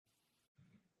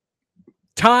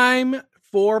time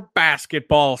for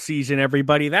basketball season,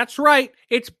 everybody. That's right.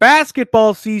 It's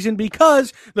basketball season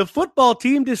because the football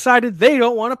team decided they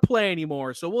don't want to play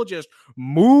anymore. So we'll just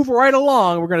move right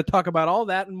along. We're going to talk about all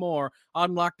that and more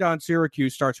on Locked On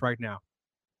Syracuse. Starts right now.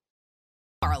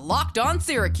 Are Locked On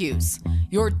Syracuse,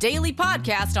 your daily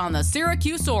podcast on the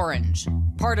Syracuse Orange,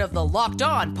 part of the Locked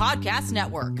On Podcast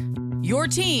Network. Your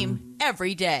team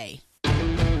every day.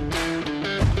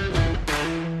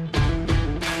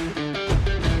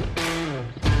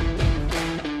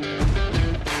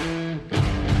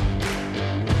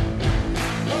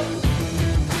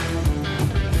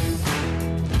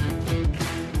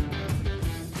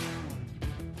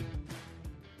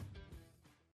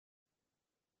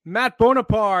 Matt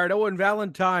Bonaparte, Owen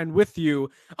Valentine with you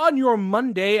on your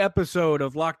Monday episode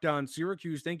of Locked On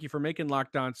Syracuse. Thank you for making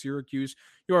Locked On Syracuse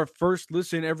your first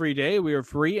listen every day. We are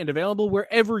free and available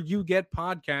wherever you get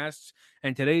podcasts.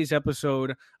 And today's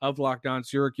episode of Locked On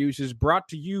Syracuse is brought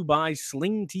to you by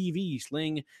Sling TV.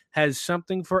 Sling has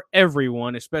something for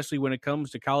everyone, especially when it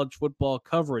comes to college football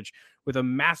coverage. With a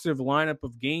massive lineup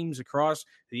of games across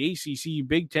the ACC,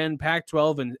 Big Ten,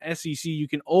 Pac-12, and SEC, you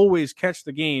can always catch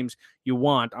the games you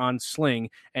want on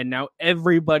Sling, and now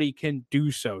everybody can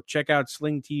do so. Check out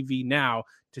Sling TV now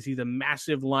to see the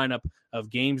massive lineup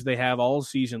of games they have all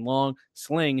season long.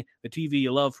 Sling, the TV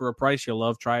you love for a price you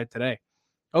love. Try it today.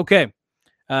 Okay,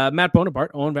 Matt Bonaparte,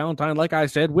 Owen Valentine, like I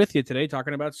said, with you today,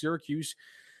 talking about Syracuse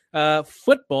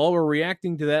football. We're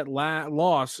reacting to that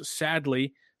loss,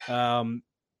 sadly.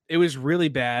 It was really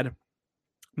bad.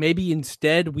 Maybe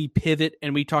instead we pivot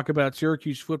and we talk about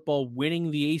Syracuse football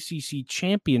winning the ACC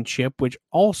championship, which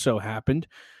also happened,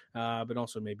 but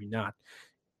also maybe not.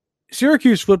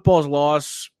 Syracuse football's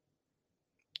loss,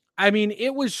 I mean,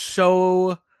 it was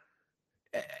so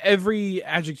every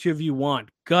adjective you want.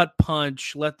 Gut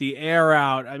punch, let the air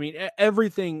out. I mean,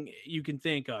 everything you can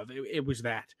think of, it was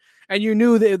that. And you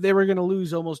knew that they were going to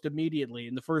lose almost immediately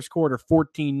in the first quarter,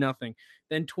 14-0,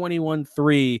 then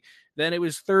 21-3, then it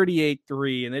was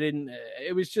 38-3, and they didn't.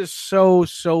 It was just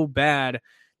so bad.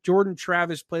 Jordan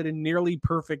Travis played a nearly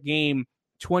perfect game,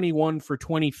 21 for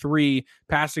 23,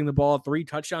 passing the ball, 3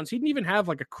 touchdowns. He didn't even have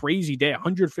like a crazy day,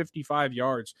 155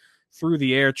 yards through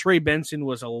the air. Trey Benson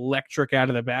was electric out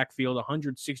of the backfield,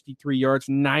 163 yards,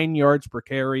 9 yards per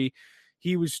carry.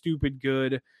 He was stupid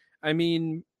good. I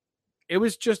mean, it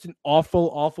was just an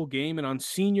awful game. And on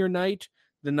senior night,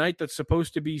 the night that's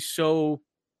supposed to be so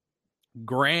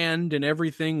grand and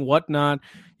everything, whatnot,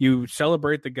 you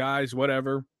celebrate the guys,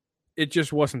 whatever. It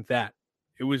just wasn't that.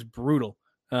 It was brutal.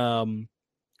 And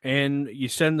you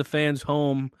send the fans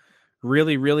home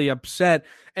really, really upset.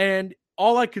 And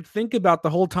all I could think about the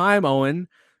whole time, Owen,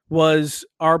 was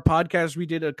our podcast we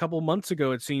did a couple months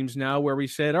ago, it seems now, where we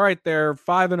said, all right, they're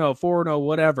 5-0, 4-0,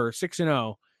 whatever,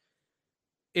 6-0.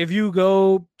 If you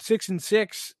go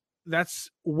 6-6,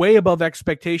 that's way above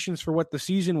expectations for what the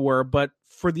season were. But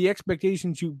for the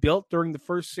expectations you built during the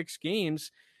first 6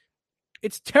 games,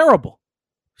 it's terrible.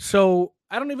 So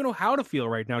I don't even know how to feel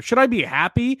right now. Should I be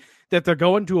happy that they're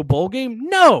going to a bowl game?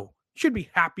 No. You should be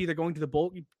happy they're going to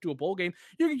a bowl game.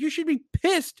 You should be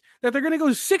pissed that they're going to go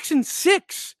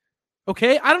 6-6.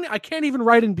 Okay? I can't even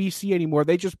write in BC anymore.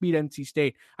 They just beat NC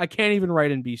State. I can't even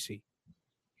write in BC.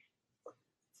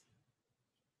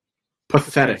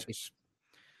 Pathetic.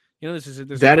 You know, there's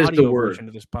that an is audio the word. version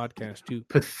of this podcast too.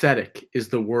 Pathetic is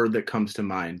the word that comes to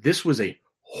mind. This was a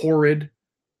horrid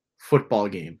football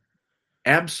game.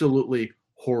 Absolutely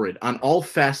horrid. On all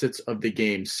facets of the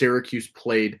game, Syracuse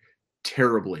played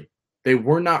terribly. They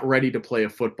were not ready to play a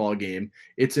football game.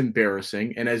 It's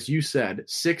embarrassing. And as you said,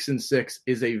 6-6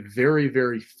 is a very,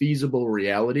 very feasible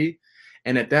reality.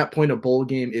 And at that point, a bowl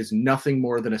game is nothing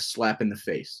more than a slap in the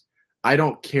face. I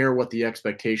don't care what the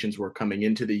expectations were coming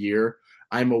into the year.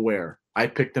 I'm aware. I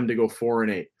picked them to go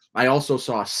 4-8. I also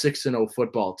saw a 6-0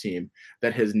 football team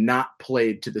that has not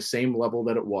played to the same level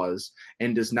that it was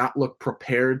and does not look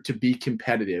prepared to be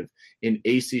competitive in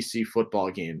ACC football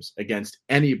games against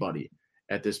anybody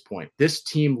at this point. This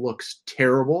team looks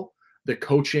terrible. The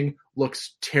coaching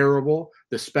looks terrible.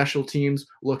 The special teams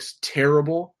looks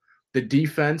terrible. The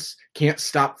defense can't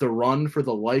stop the run for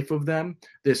the life of them.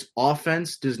 This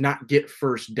offense does not get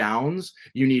first downs.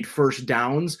 You need first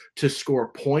downs to score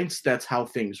points. That's how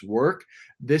things work.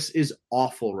 This is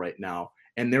awful right now.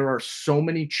 And there are so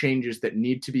many changes that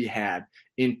need to be had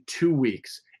in 2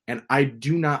 weeks. And I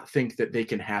do not think that they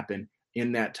can happen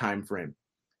in that time frame.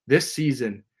 This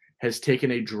season has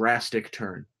taken a drastic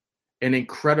turn, an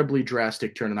incredibly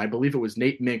drastic turn. And I believe it was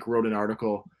Nate Mink wrote an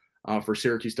article for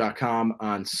Syracuse.com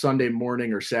on Sunday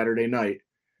morning or Saturday night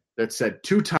that said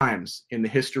 2 times in the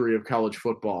history of college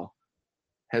football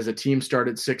has a team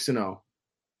started 6-0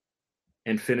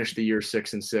 and finished the year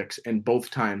 6-6, and both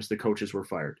times the coaches were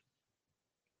fired.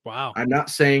 Wow. I'm not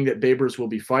saying that Babers will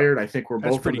be fired. I think we're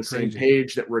That's both on the pretty same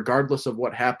page that regardless of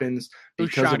what happens, No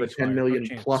because shot of a he's $10 fired. No million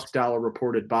chance. plus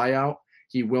reported buyout,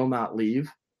 he will not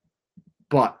leave.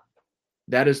 But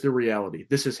that is the reality.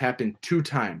 This has happened 2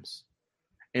 times,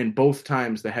 and both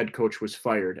times the head coach was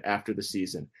fired after the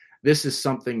season. This is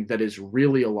something that is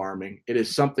really alarming. It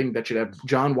is something that should have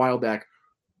John Wildak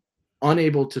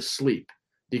unable to sleep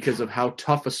because of how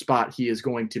tough a spot he is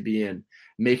going to be in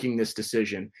making this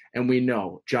decision. And we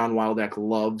know John Wildak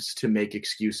loves to make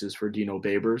excuses for Dino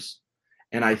Babers.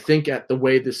 And I think at the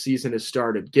way this season has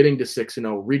started, getting to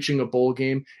 6-0, reaching a bowl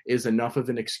game is enough of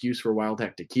an excuse for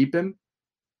Wildak to keep him.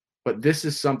 But this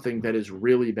is something that is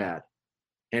really bad,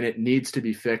 and it needs to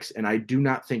be fixed. And I do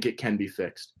not think it can be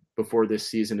fixed before this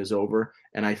season is over.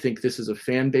 And I think this is a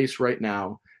fan base right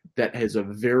now that has a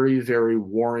very, very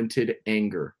warranted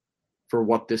anger for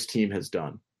what this team has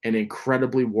done, an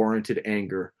incredibly warranted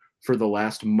anger for the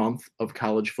last month of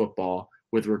college football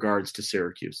with regards to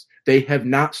Syracuse. They have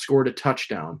not scored a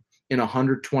touchdown in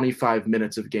 125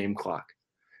 minutes of game clock.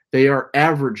 They are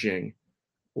averaging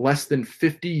less than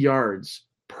 50 yards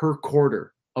per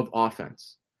quarter of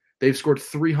offense. They've scored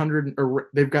 300, or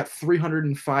they've got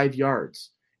 305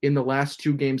 yards in the last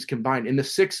 2 games combined. In the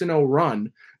 6-0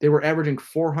 run, they were averaging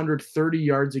 430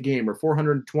 yards a game or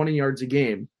 420 yards a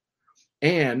game,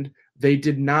 and they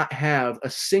did not have a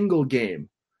single game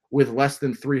with less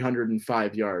than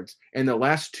 305 yards. In the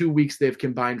last 2 weeks, they've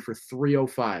combined for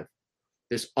 305.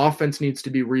 This offense needs to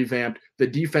be revamped. The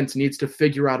defense needs to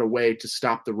figure out a way to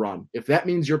stop the run. If that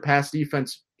means your pass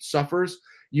defense suffers,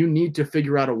 you need to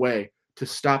figure out a way to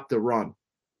stop the run,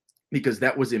 because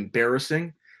that was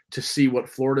embarrassing to see what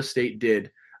Florida State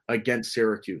did against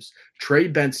Syracuse. Trey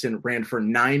Benson ran for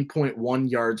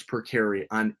 9.1 yards per carry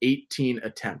on 18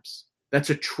 attempts. That's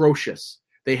atrocious.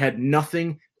 They had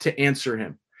nothing to answer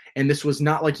him. And this was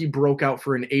not like he broke out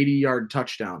for an 80-yard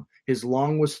touchdown. His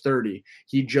long was 30.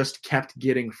 He just kept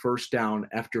getting first down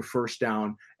after first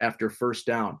down after first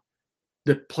down.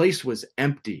 The place was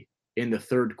empty in the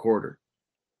third quarter.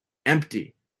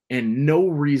 Empty. And no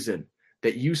reason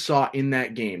that you saw in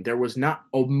that game. There was not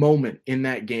a moment in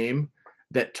that game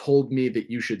that told me that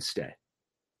you should stay.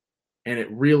 And it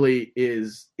really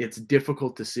is, it's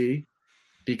difficult to see,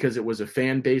 because it was a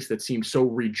fan base that seemed so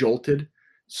rejolted,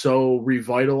 so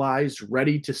revitalized,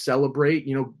 ready to celebrate,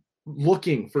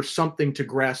 looking for something to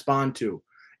grasp onto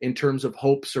in terms of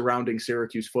hope surrounding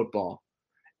Syracuse football.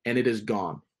 And it is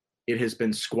gone. It has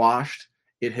been squashed.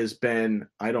 It has been,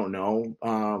 I don't know,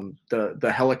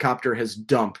 the helicopter has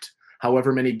dumped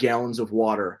however many gallons of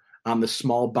water on the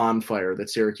small bonfire that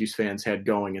Syracuse fans had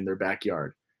going in their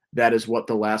backyard. That is what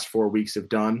the last 4 weeks have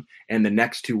done, and the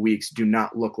next 2 weeks do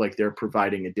not look like they're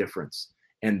providing a difference.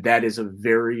 And that is a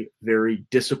very, very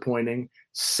disappointing,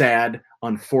 sad,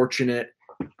 unfortunate,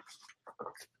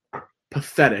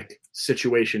 pathetic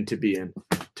situation to be in,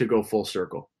 to go full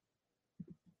circle.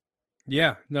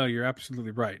 Yeah, no, you're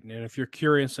absolutely right. And if you're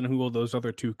curious on who all those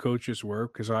other 2 coaches were,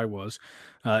 because I was,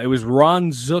 it was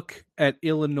Ron Zook at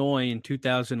Illinois in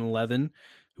 2011,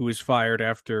 who was fired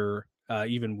after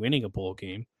even winning a bowl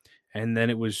game. And then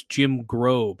it was Jim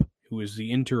Grobe, who was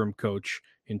the interim coach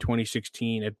in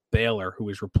 2016 at Baylor, who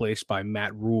was replaced by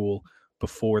Matt Rule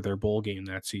before their bowl game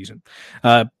that season.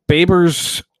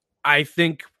 Babers, I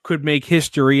think, could make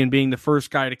history in being the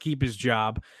first guy to keep his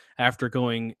job after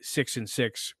going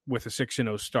 6-6 with a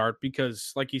 6-0 start,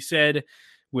 because like you said,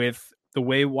 with the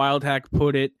way Wildhack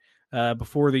put it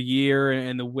before the year,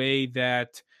 and the way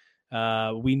that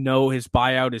we know his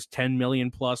buyout is 10 million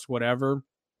plus whatever,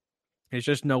 there's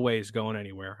just no way he's going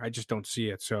anywhere. I just don't see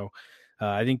it. So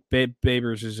I think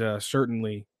Babers is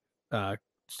certainly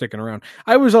sticking around.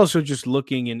 I was also just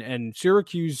looking, and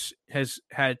Syracuse has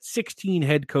had 16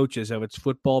 head coaches of its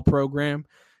football program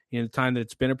in the time that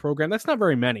it's been a program. That's not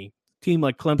very many. A team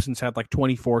like Clemson's had like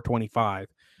 24, 25.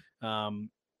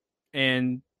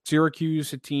 And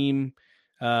Syracuse, a team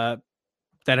that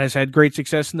has had great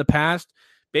success in the past.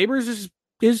 Babers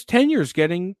his tenure's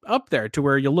getting up there to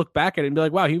where you look back at it and be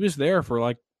like, wow, he was there for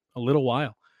like a little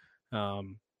while.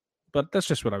 But that's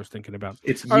just what I was thinking about.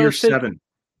 It's year 7.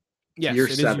 Yes, it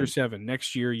is year 7.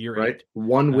 Next year, year 8.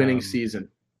 One winning season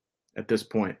at this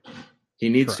point. He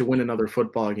needs Correct. to win another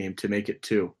football game to make it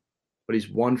 2. But he's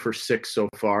 1 for 6 so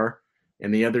far,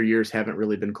 and the other years haven't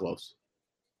really been close.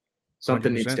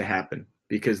 Something 100%. needs to happen,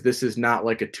 because this is not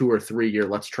like a 2 or 3 year,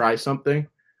 let's try something.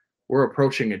 We're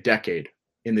approaching a decade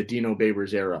in the Dino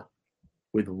Babers era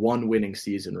with 1 winning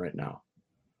season right now.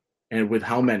 And with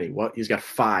how many? He's got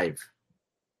 5.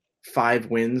 5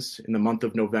 wins in the month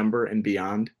of November and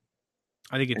beyond?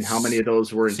 I think it's And how many of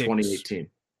those were in 6. 2018?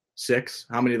 6?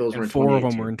 How many of those were in 4 2018?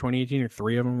 of them were in 2018 or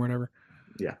 3 of them, whatever.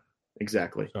 Yeah,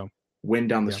 exactly. So win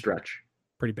down the stretch.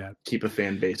 Pretty bad. Keep a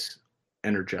fan base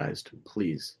energized,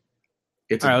 please.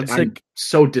 I'm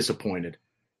so disappointed.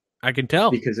 I can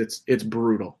tell. Because it's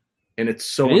brutal. And it's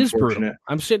so it unfortunate. Is brutal.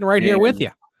 I'm sitting right here with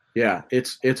you. Yeah,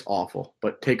 it's awful.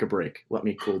 But take a break. Let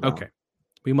me cool down. Okay.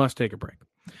 We must take a break.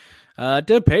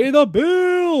 To pay the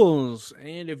bills.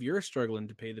 And if you're struggling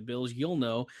to pay the bills, you'll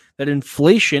know that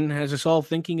inflation has us all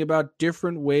thinking about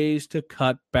different ways to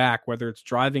cut back, whether it's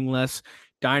driving less,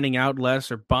 dining out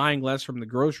less, or buying less from the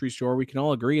grocery store. We can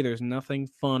all agree there's nothing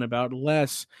fun about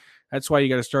less. That's why you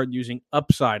got to start using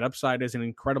Upside. Upside is an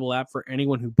incredible app for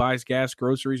anyone who buys gas,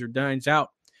 groceries, or dines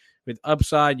out. With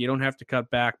Upside, you don't have to cut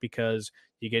back because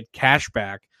you get cash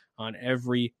back on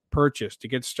every purchase. To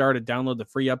get started, download the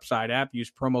free Upside app, use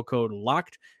promo code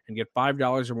LOCKED, and get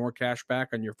 $5 or more cash back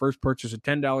on your first purchase of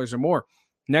 $10 or more.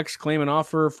 Next, claim an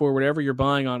offer for whatever you're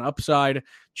buying on Upside.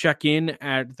 Check in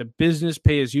at the business,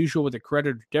 pay as usual with a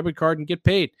credit or debit card, and get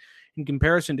paid. In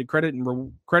comparison to credit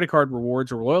card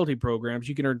rewards or loyalty programs,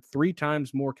 you can earn 3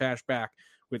 times more cash back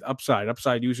with Upside.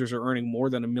 Upside users are earning more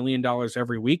than $1 million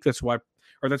every week. That's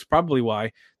probably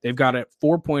why they've got a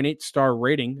 4.8 star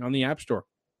rating on the App Store.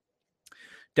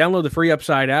 Download the free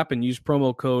Upside app and use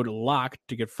promo code LOCKED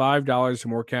to get $5 or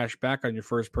more cash back on your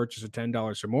first purchase of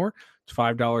 $10 or more. It's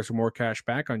 $5 or more cash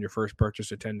back on your first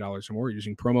purchase of $10 or more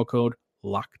using promo code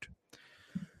LOCKED.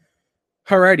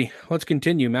 Alrighty, let's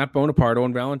continue. Matt Bonaparte,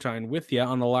 Owen Valentine with you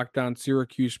on the Locked On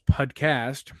Syracuse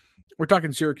podcast. We're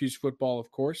talking Syracuse football,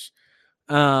 of course.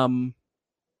 It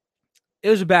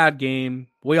was a bad game.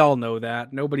 We all know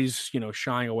that. Nobody's,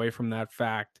 shying away from that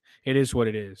fact. It is what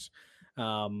it is.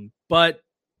 But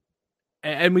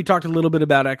we talked a little bit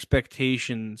about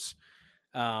expectations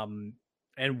and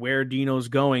where Dino's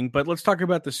going. But let's talk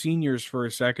about the seniors for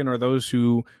a second, or those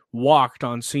who walked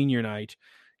on senior night.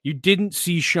 You didn't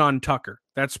see Sean Tucker.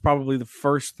 That's probably the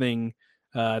first thing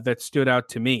that stood out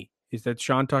to me, is that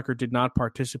Sean Tucker did not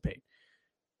participate.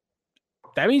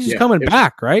 That means he's coming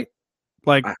back, right?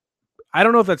 I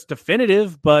don't know if that's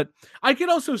definitive, but I could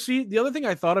also see, the other thing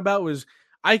I thought about was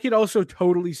I could also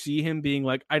totally see him being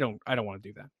like, I don't want to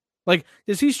do that. Like,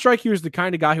 does he strike you as the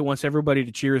kind of guy who wants everybody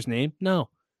to cheer his name? No,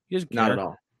 he doesn't care. Not at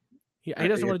all. He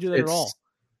doesn't want to do that at all.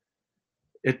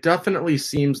 It definitely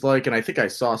seems like, and I think I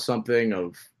saw something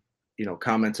of,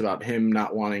 comments about him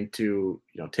not wanting to,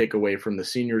 take away from the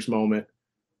seniors moment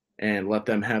and let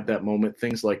them have that moment,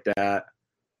 things like that.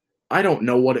 I don't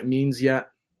know what it means yet.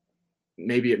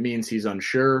 Maybe it means he's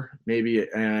unsure.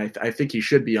 And I think he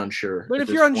should be unsure. But if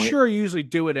you're unsure, you usually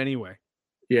do it anyway.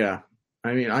 Yeah.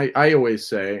 I mean, I always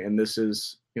say, and this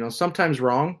is, sometimes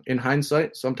wrong in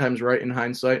hindsight, sometimes right in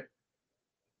hindsight.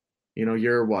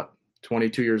 You're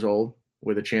 22 years old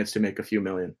with a chance to make a few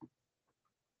million.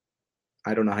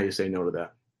 I don't know how you say no to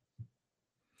that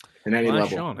in any level,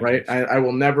 Sean, right? I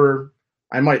will never,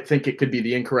 I might think it could be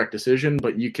the incorrect decision,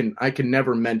 but I can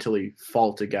never mentally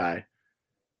fault a guy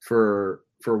for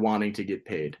wanting to get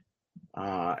paid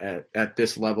at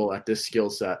this level, at this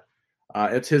skill set.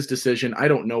 It's his decision. I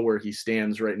don't know where he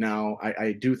stands right now.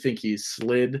 I do think he's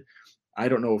slid. I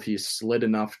don't know if he's slid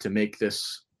enough to make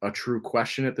this a true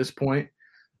question at this point,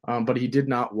 but he did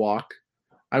not walk.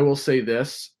 I will say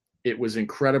this. It was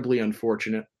incredibly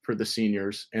unfortunate for the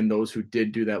seniors and those who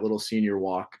did do that little senior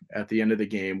walk at the end of the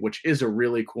game, which is a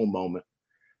really cool moment.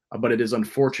 But it is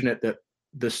unfortunate that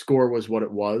the score was what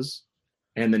it was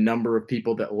and the number of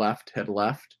people that had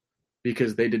left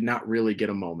because they did not really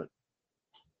get a moment.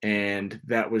 And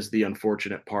that was the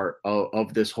unfortunate part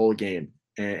of this whole game.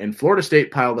 And Florida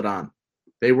State piled it on.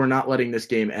 They were not letting this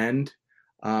game end,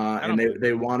 and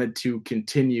they wanted to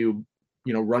continue,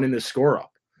 running the score up.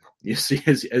 You see,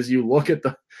 as you look at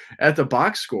the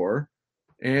box score,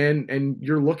 and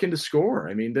you're looking to score.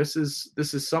 I mean, this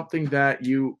is something that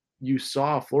you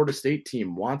saw a Florida State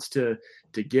team wants to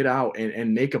get out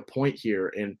and make a point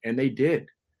here, and they did.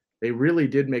 They really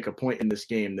did make a point in this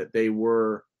game that they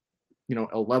were,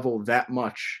 a level that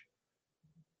much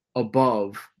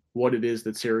above what it is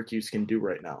that Syracuse can do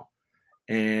right now.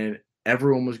 And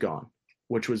everyone was gone,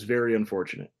 which was very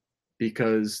unfortunate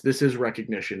because this is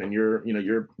recognition, and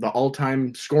you're the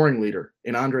all-time scoring leader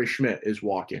in Andre Schmidt is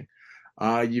walking.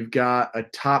 You've got a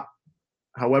top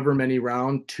however many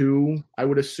round 2, I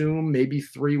would assume, maybe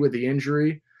 3 with the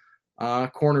injury,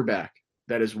 cornerback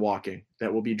that is walking,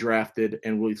 that will be drafted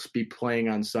and will be playing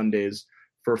on Sundays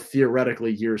for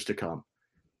theoretically years to come.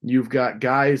 You've got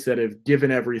guys that have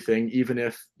given everything, even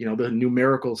if, the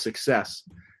numerical success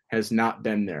has not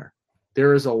been there.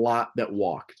 There is a lot that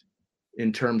walked.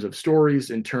 in terms of stories,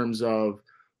 in terms of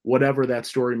whatever that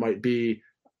story might be,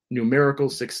 numerical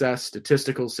success,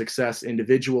 statistical success,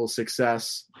 individual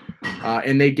success,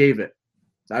 and they gave it.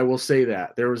 I will say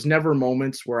that. There was never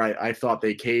moments where I thought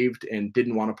they caved and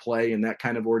didn't want to play in that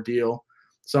kind of ordeal.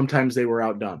 Sometimes they were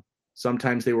outdone.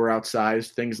 Sometimes they were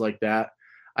outsized, things like that.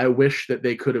 I wish that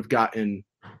they could have gotten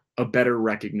a better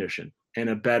recognition and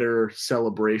a better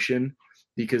celebration,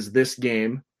 because this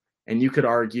game, and you could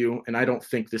argue, and I don't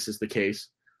think this is the case,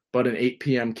 but an 8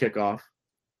 p.m. kickoff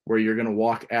where you're going to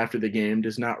walk after the game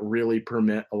does not really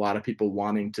permit a lot of people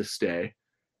wanting to stay,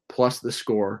 plus the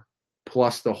score,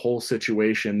 plus the whole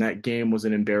situation. That game was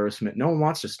an embarrassment. No one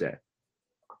wants to stay.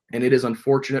 And it is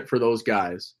unfortunate for those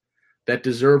guys that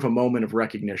deserve a moment of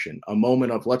recognition, a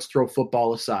moment of let's throw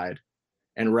football aside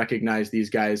and recognize these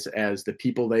guys as the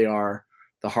people they are,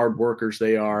 the hard workers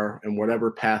they are, and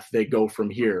whatever path they go from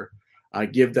here.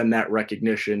 Give them that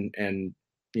recognition, and,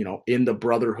 you know, in the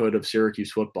brotherhood of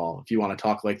Syracuse football, if you want to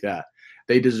talk like that,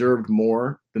 they deserved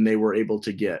more than they were able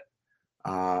to get.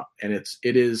 And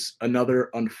it is another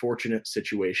unfortunate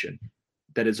situation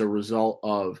that is a result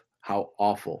of how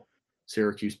awful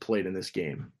Syracuse played in this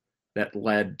game that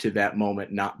led to that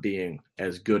moment not being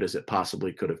as good as it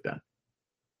possibly could have been.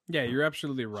 Yeah, you're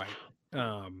absolutely right.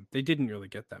 They didn't really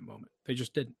get that moment. They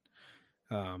just didn't.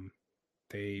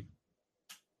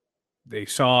 They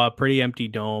saw a pretty empty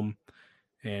dome,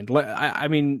 and I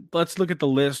mean, let's look at the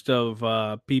list of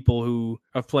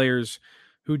players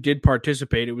who did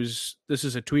participate. This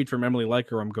is a tweet from Emily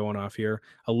Leiker. I'm going off here.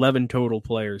 11 total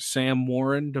players: Sam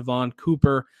Warren, Devon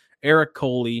Cooper, Eric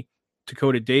Coley,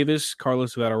 Dakota Davis,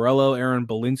 Carlos Vattarello, Aaron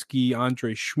Belinsky,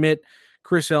 Andre Schmidt,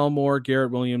 Chris Elmore,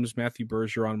 Garrett Williams, Matthew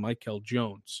Bergeron, Michael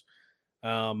Jones.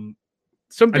 Some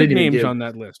big names on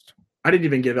that list. I didn't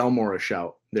even give Elmore a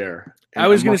shout there. I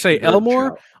was going to say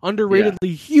Elmore,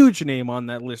 underratedly huge name on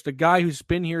that list. A guy who's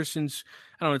been here since,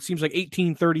 I don't know, it seems like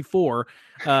 1834.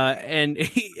 And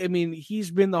he's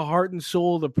been the heart and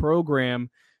soul of the program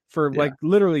for like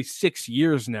literally 6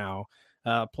 years now,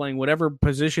 playing whatever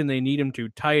position they need him to: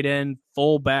 tight end,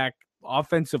 fullback,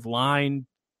 offensive line,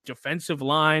 defensive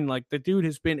line. Like, the dude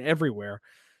has been everywhere.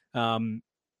 And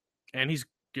he's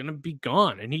going to be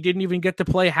gone. And he didn't even get to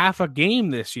play half a game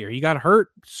this year. He got hurt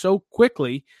so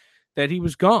quickly that he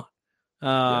was gone.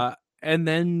 And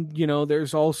then, you know,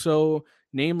 there's also a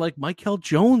name like Michael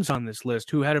Jones on this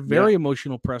list, who had a very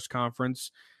emotional press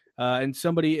conference. And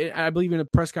somebody, I believe in a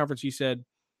press conference, he said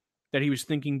that he was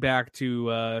thinking back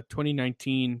to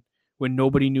 2019 when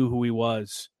nobody knew who he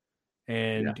was.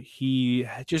 And he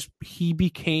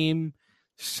became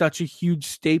such a huge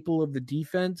staple of the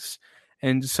defense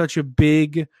and such a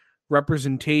big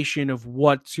representation of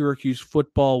what Syracuse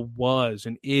football was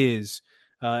and is.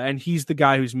 And he's the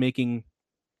guy who's making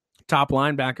top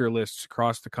linebacker lists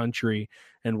across the country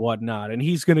and whatnot. And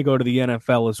he's going to go to the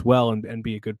NFL as well and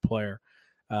be a good player.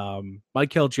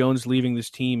 Michael Jones leaving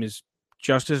this team is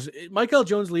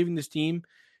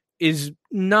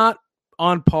not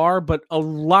on par, but a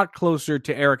lot closer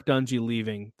to Eric Dungy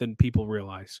leaving than people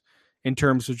realize, in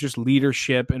terms of just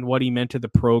leadership and what he meant to the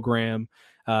program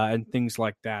and things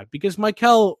like that. Because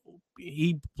Michael,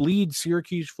 he bleeds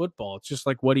Syracuse football. It's just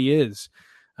like what he is.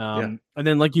 And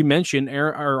then, like you mentioned,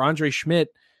 Andre Schmidt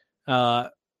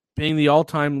being the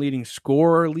all-time leading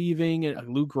scorer, leaving, a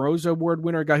Luke Rose Award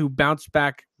winner, a guy who bounced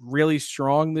back really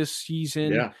strong this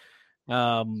season. Yeah.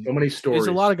 So many stories. There's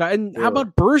a lot of guys. And how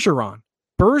about Bergeron?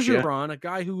 A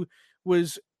guy who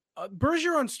was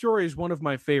Bergeron's story is one of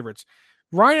my favorites.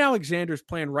 Ryan Alexander's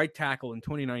playing right tackle in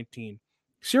 2019.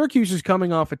 Syracuse is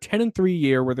coming off a 10-3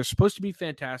 year where they're supposed to be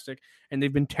fantastic, and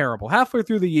they've been terrible. Halfway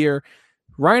through the year,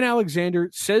 Ryan Alexander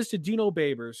says to Dino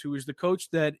Babers, who is the coach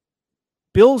that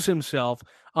bills himself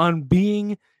on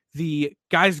being the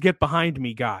guys get behind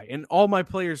me guy, and all my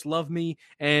players love me,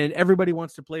 and everybody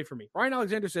wants to play for me. Ryan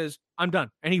Alexander says, I'm done.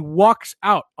 And he walks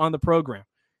out on the program.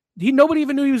 Nobody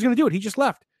even knew he was going to do it. He just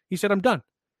left. He said, I'm done.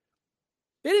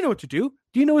 They didn't know what to do.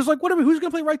 Dino was like, whatever, who's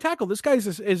going to play right tackle? This guy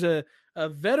is a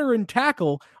veteran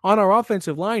tackle on our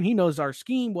offensive line. He knows our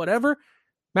scheme, whatever.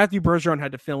 Matthew Bergeron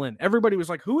had to fill in. Everybody was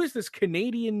like, who is this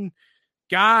Canadian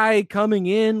guy coming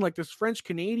in? Like, this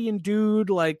French-Canadian dude?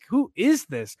 Like, who is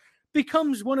this?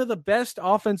 Becomes one of the best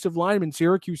offensive linemen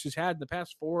Syracuse has had in the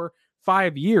past 4-5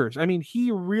 years. I mean,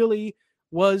 he really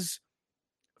was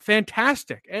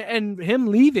fantastic. And him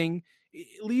leaving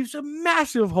leaves a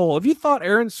massive hole. If you thought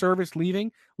Aaron Service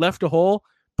leaving left a hole,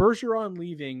 Bergeron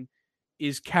leaving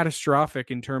is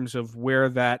catastrophic in terms of where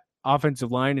that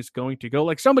offensive line is going to go.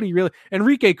 Like, somebody really,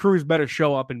 Enrique Cruz better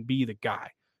show up and be the guy,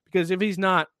 because if he's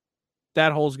not,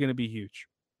 that hole's going to be huge.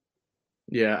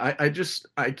 Yeah,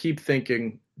 I keep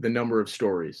thinking the number of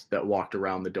stories that walked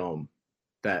around the dome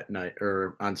that night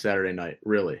or on Saturday night,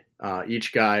 really.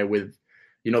 Each guy with,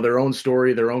 their own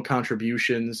story, their own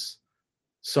contributions.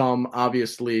 Some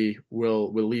obviously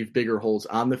will leave bigger holes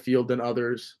on the field than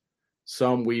others.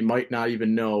 Some we might not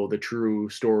even know the true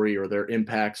story or their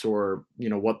impacts or,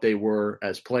 what they were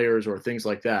as players or things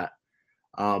like that.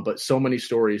 But so many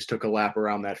stories took a lap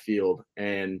around that field.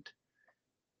 And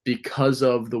because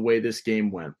of the way this game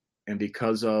went and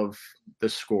because of the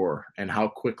score and how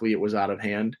quickly it was out of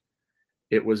hand,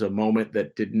 it was a moment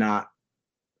that did not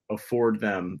afford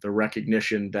them the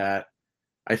recognition that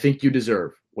I think you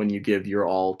deserve when you give your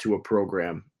all to a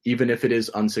program, even if it is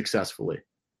unsuccessfully.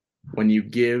 When you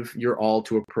give your all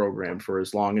to a program for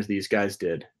as long as these guys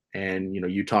did, and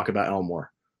you talk about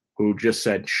Elmore, who just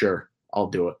said, "Sure, I'll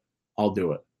do it. I'll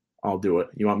do it. I'll do it.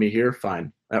 You want me here?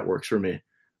 Fine. That works for me.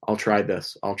 I'll try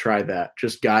this. I'll try that."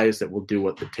 Just guys that will do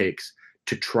what it takes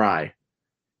to try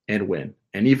and win.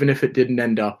 And even if it didn't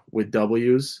end up with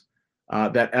W's,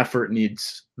 that effort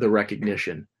needs the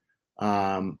recognition.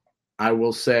 I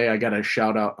will say I got to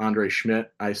shout out Andre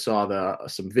Schmidt. I saw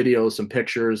some videos, some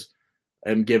pictures,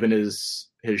 him giving his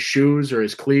shoes or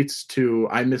his cleats to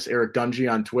I Miss Eric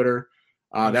Dungy on Twitter.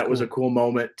 That was a cool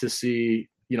moment to see,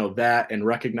 that and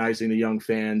recognizing the young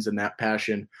fans and that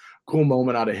passion. Cool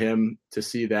moment out of him to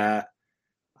see that.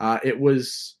 It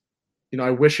was,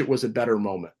 I wish it was a better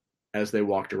moment as they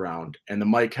walked around. And the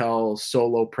Mike Hell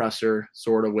solo presser,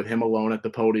 sort of with him alone at the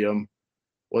podium,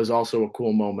 was also a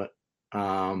cool moment.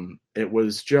 It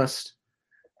was just,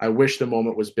 I wish the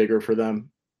moment was bigger for them.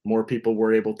 More people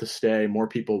were able to stay. More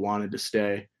people wanted to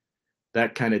stay,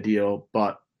 that kind of deal.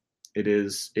 But it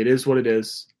is what it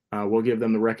is. We'll give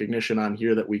them the recognition on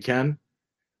here that we can.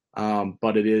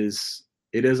 But it is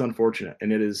unfortunate.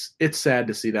 And it's sad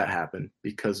to see that happen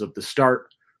because of the start,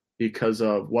 because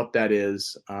of what that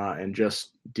is, and just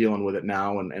dealing with it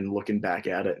now and looking back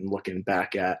at it and looking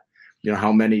back at,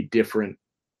 how many different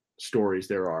stories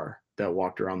there are that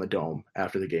walked around the dome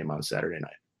after the game on Saturday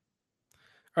night.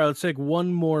 All right, let's take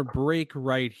one more break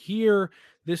right here.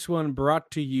 This one brought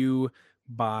to you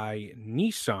by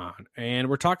Nissan. And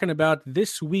we're talking about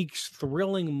this week's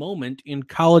thrilling moment in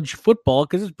college football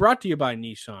because it's brought to you by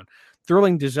Nissan.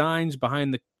 Thrilling designs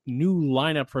behind the new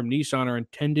lineup from Nissan are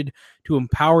intended to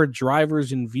empower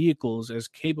drivers and vehicles as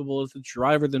capable as the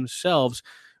driver themselves.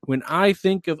 When I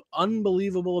think of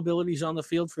unbelievable abilities on the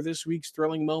field for this week's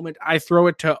thrilling moment, I throw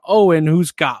it to Owen,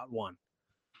 who's got one.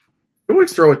 You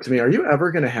always throw it to me. Are you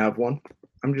ever going to have one?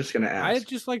 I'm just going to ask. I'd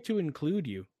just like to include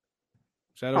you.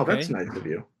 Is that okay? Oh, that's nice of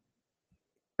you.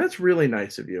 That's really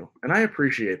nice of you. And I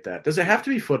appreciate that. Does it have to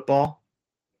be football?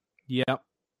 Yep.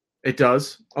 It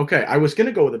does? Okay. I was going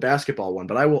to go with a basketball one,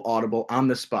 but I will audible on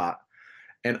the spot.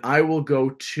 And I will go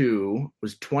to,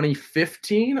 was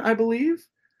 2015, I believe,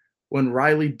 when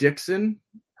Riley Dixon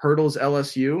hurdles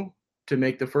LSU to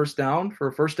make the first down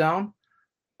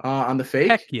on the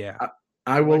fake. Heck yeah.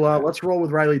 I will. Let's roll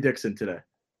with Riley Dixon today.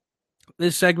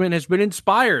 This segment has been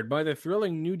inspired by the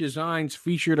thrilling new designs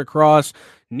featured across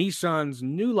Nissan's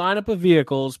new lineup of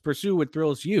vehicles. Pursue what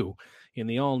thrills you in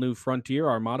the all-new Frontier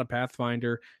Armada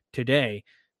Pathfinder today.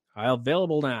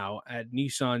 Available now at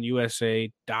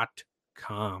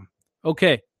nissanusa.com.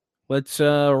 Okay, let's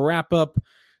wrap up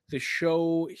the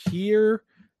show here.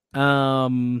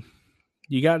 You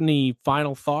got any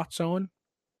final thoughts, Owen?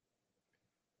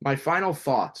 My final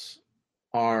thoughts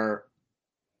are,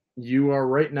 you are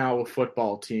right now a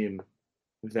football team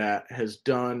that has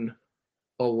done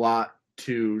a lot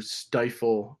to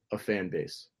stifle a fan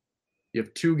base. You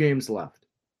have 2 games left.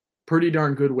 Pretty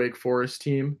darn good Wake Forest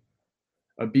team,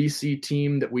 a BC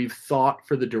team that we've thought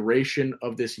for the duration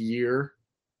of this year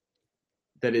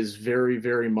that is very,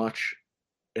 very much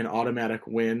an automatic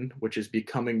win, which is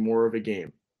becoming more of a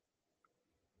game.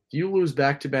 If you lose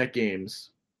back-to-back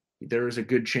games, there is a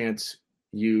good chance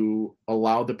you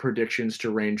allow the predictions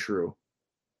to reign true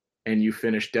and you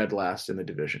finish dead last in the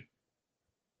division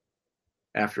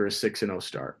after a 6-0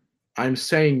 start. I'm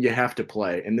saying you have to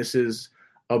play, and this is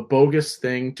a bogus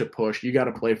thing to push. You got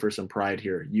to play for some pride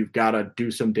here. You've got to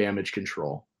do some damage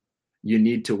control. You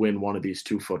need to win one of these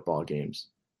 2 football games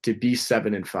to be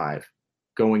 7-5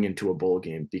 going into a bowl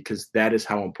game, because that is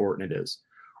how important it is.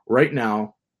 Right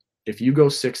now, if you go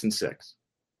 6-6,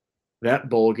 that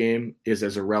bowl game is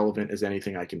as irrelevant as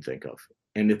anything I can think of.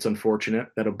 And it's unfortunate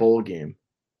that a bowl game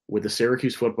with the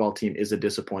Syracuse football team is a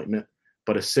disappointment,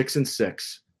 but a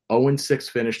 6-6, 0-6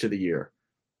 finish to the year,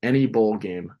 any bowl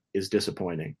game is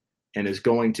disappointing and is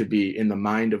going to be, in the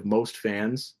mind of most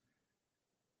fans,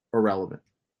 irrelevant.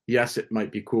 Yes, it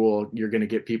might be cool. You're going to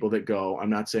get people that go. I'm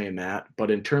not saying that.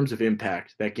 But in terms of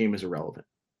impact, that game is irrelevant.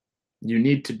 You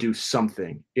need to do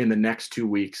something in the next 2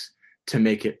 weeks to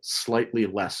make it slightly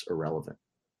less irrelevant.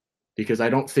 Because I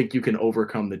don't think you can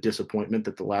overcome the disappointment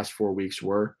that the last 4 weeks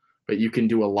were, but you can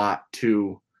do a lot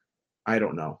to, I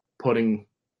don't know, putting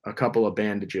a couple of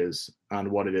bandages on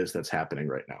what it is that's happening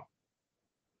right now.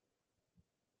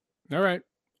 All right.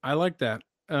 I like that.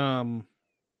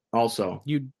 Also,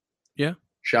 yeah.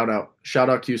 Shout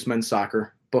out Cuse Men's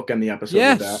Soccer. Bookend the episode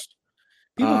Yes. with that.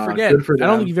 People forget. I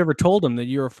don't think you've ever told them that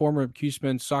you're a former Cuse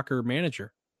Men's Soccer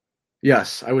manager.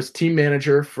 Yes, I was team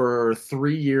manager for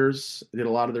 3 years. Did a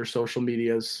lot of their social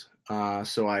medias.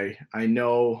 So I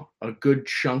know a good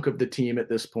chunk of the team at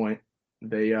this point.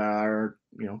 They are,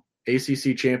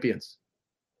 ACC champions.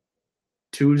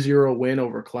 2-0 win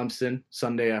over Clemson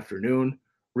Sunday afternoon.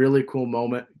 Really cool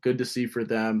moment. Good to see for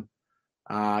them.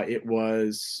 It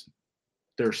was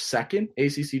their second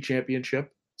ACC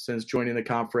championship since joining the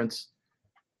conference.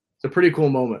 It's a pretty cool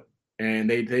moment. And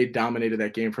they dominated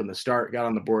that game from the start, got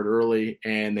on the board early,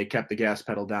 and they kept the gas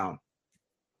pedal down,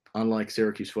 unlike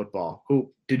Syracuse football,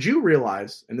 who, did you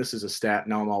realize, and this is a stat,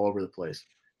 now I'm all over the place,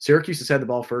 Syracuse has had the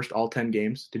ball first all 10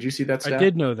 games. Did you see that stat? I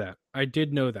did know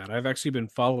that. I've actually been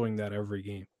following that every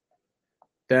game.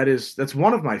 That's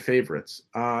one of my favorites.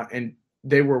 And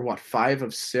they were, 5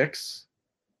 of 6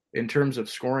 in terms of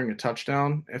scoring a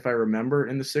touchdown, if I remember,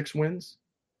 in the 6 wins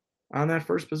on that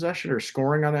first possession, or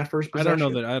scoring on that first possession. I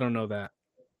don't know that.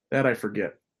 That I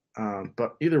forget.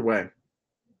 But either way,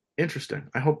 interesting.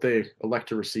 I hope they elect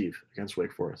to receive against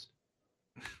Wake Forest.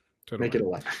 Make it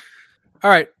 11.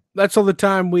 All right. That's all the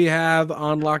time we have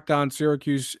on Locked On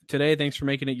Syracuse today. Thanks for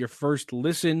making it your first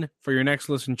listen. For your next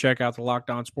listen, check out the Locked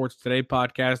On Sports Today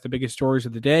podcast, the biggest stories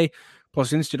of the day,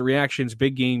 plus instant reactions,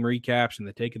 big game recaps, and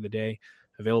the take of the day.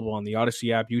 Available on the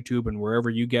Odyssey app, YouTube, and wherever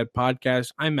you get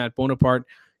podcasts. I'm Matt Bonaparte.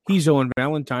 He's Owen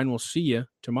Valentine. We'll see you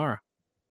tomorrow.